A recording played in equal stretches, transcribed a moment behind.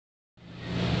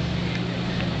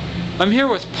I'm here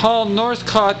with Paul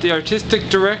Northcott, the artistic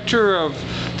director of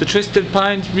the Twisted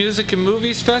Pines Music and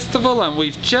Movies Festival, and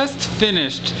we've just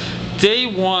finished day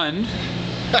one.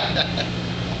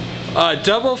 A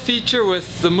double feature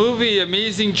with the movie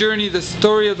Amazing Journey, the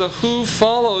story of the Who,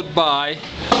 followed by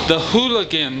the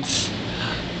Hooligans,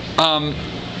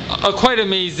 a quite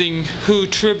amazing Who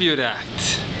tribute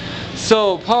act.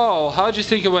 So, Paul, how'd you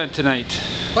think it went tonight?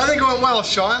 Well, I think it went well,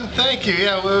 Sean. Thank you.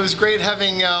 Yeah, it was great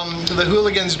having the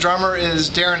Hooligans drummer is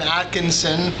Darren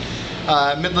Atkinson,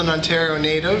 Midland, Ontario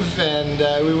native, and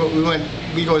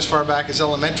we go as far back as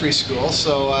elementary school,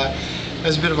 so it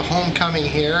was a bit of a homecoming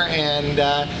here. And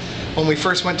when we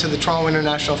first went to the Toronto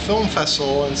International Film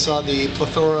Festival and saw the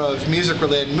plethora of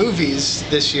music-related movies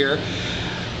this year,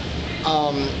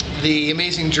 The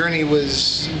Amazing Journey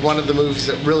was one of the movies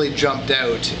that really jumped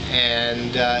out,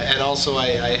 and also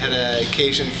I had an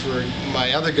occasion for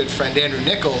my other good friend Andrew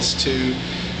Nichols to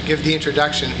give the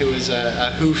introduction, who is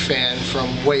a Who fan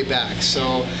from way back.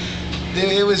 So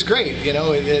it was great, you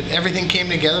know, everything came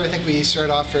together. I think we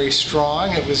started off very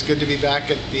strong. It was good to be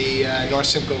back at the North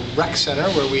Simcoe Rec Center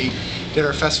where we did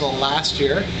our festival last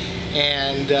year,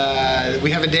 and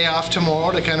we have a day off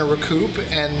tomorrow to kind of recoup,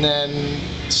 and then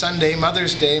Sunday,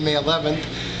 Mother's Day, May 11th,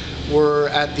 we're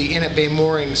at the Inn at Bay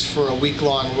Moorings for a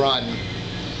week-long run.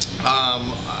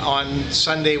 On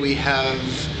Sunday we have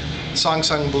Song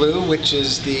Sung Blue, which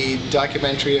is the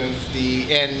documentary of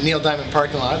and Neil Diamond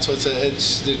Parking Lot, so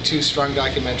it's the two strong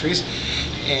documentaries,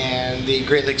 and the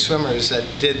Great Lakes Swimmers that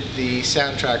did the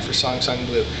soundtrack for Song Sung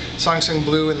Blue. Song Sung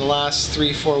Blue in the last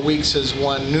 3-4 weeks has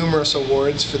won numerous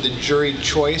awards for the Jury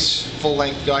Choice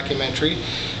full-length documentary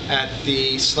at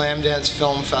the Slam Dance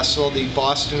Film Festival, the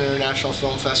Boston International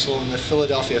Film Festival, and the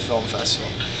Philadelphia Film Festival.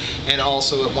 And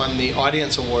also it won the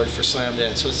Audience Award for Slam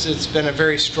Dance. So it's been a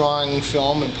very strong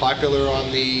film and popular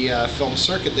on the film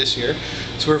circuit this year.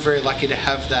 So we're very lucky to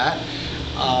have that.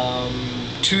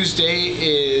 Tuesday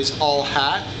is All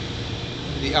Hat,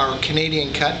 our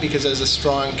Canadian cut, because there's a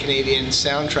strong Canadian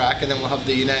soundtrack, and then we'll have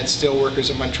the United Steelworkers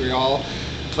of Montreal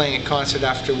playing a concert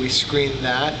after we screen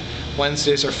that.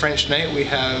 Wednesday's our French night. We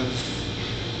have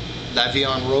La Vie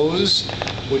en Rose,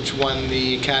 which won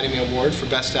the Academy Award for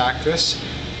Best Actress.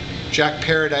 Jack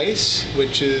Paradise,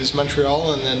 which is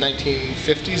Montreal in the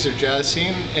 1950s, or jazz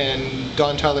scene, and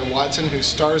Dawn Tyler Watson, who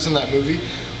stars in that movie,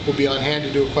 will be on hand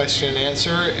to do a question and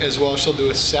answer, as well as she'll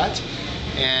do a set.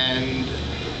 And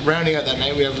rounding out that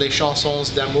night we have Les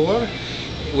Chansons d'Amour,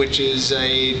 which is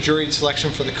a juried selection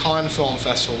for the Cannes Film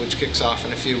Festival, which kicks off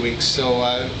in a few weeks. So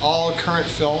all current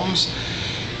films.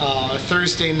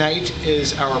 Thursday night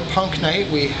is our punk night.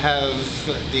 We have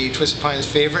the Twisted Pines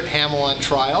favorite, Hamill, on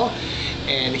trial,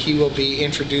 and he will be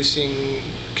introducing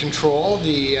Control,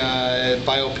 the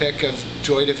biopic of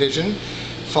Joy Division,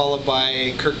 followed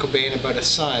by Kurt Cobain, About a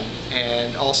Son.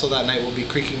 And also that night will be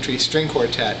Creaking Tree String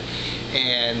Quartet,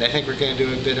 and I think we're going to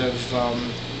do a bit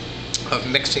of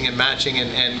mixing and matching,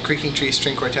 and Creaking Tree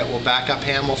String Quartet will back up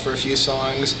Hamill for a few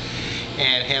songs,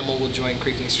 and Hamill will join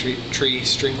Creaking Tree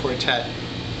String Quartet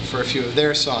for a few of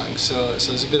their songs. So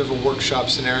there's a bit of a workshop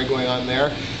scenario going on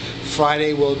there.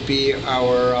 Friday will be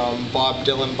our Bob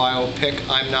Dylan biopic,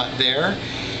 I'm Not There,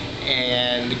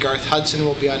 and Garth Hudson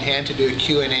will be on hand to do a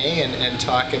Q&A and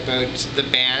talk about the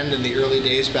band and the early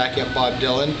days back at Bob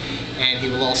Dylan, and he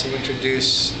will also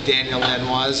introduce Daniel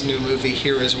Lanois' new movie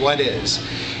Here Is What Is.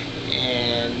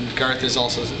 And Garth is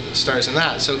also stars in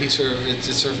that, so it's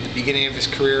sort of the beginning of his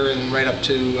career and right up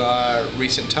to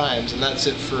recent times. And that's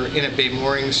it for Inn at Bay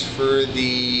Moorings for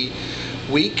the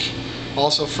week.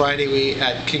 Also Friday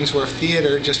at Kings Wharf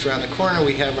Theatre, just around the corner,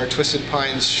 we have our Twisted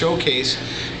Pines showcase.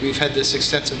 We've had this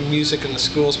extensive music in the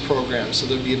schools program, so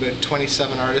there'll be about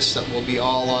 27 artists that will be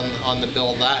all on the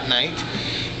bill that night.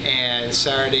 And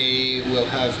Saturday we'll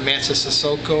have Mansa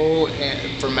Sissoko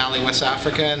from Mali, West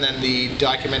Africa, and then the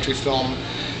documentary film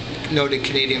noted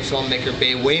Canadian filmmaker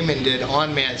Bay Wayman did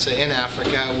on Mansa in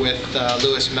Africa with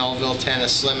Louis Melville, Tana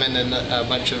Slimani, and a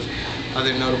bunch of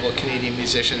other notable Canadian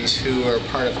musicians who are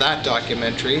part of that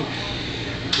documentary.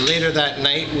 Later that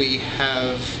night we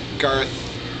have Garth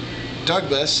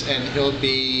Douglas, and he'll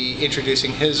be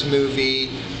introducing his movie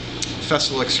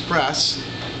Festival Express,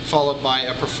 followed by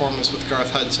a performance with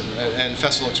Garth Hudson. And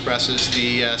Festival Express is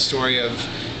the story of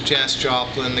Janis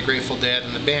Joplin, the Grateful Dead,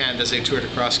 and the band as they toured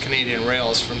across Canadian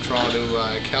rails from Toronto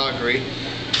to Calgary.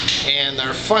 And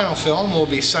our final film will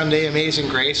be Sunday, Amazing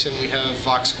Grace, and we have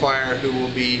Vox Choir who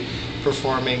will be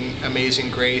performing Amazing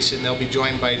Grace, and they'll be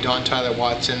joined by Dawn Tyler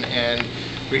Watson and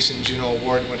recent Juno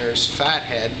Award winners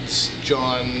Fatheads,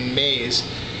 John Mays,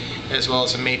 as well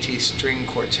as a Métis string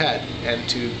quartet. And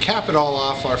to cap it all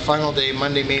off, our final day,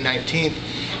 Monday, May 19th,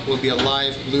 will be a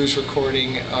live blues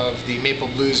recording of the Maple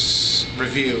Blues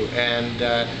Review, and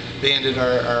they ended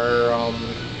our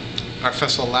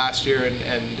festival last year,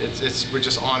 and we're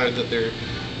just honored that they're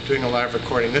doing a live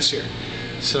recording this year.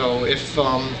 So if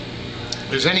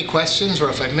there's any questions or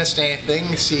if I've missed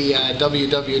anything, see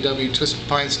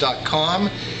www.twistedpines.com,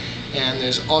 and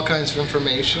there's all kinds of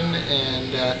information.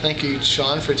 And thank you,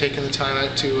 Sean, for taking the time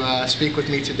out to speak with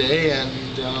me today,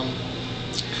 and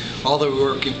all the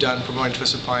work you've done promoting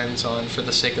Twisted Pines on For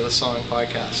the Sake of the Song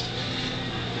podcast.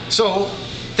 So,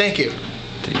 thank you.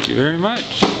 Thank you very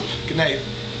much. Good night.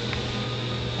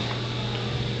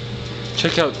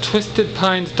 Check out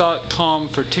twistedpines.com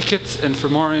for tickets and for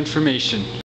more information.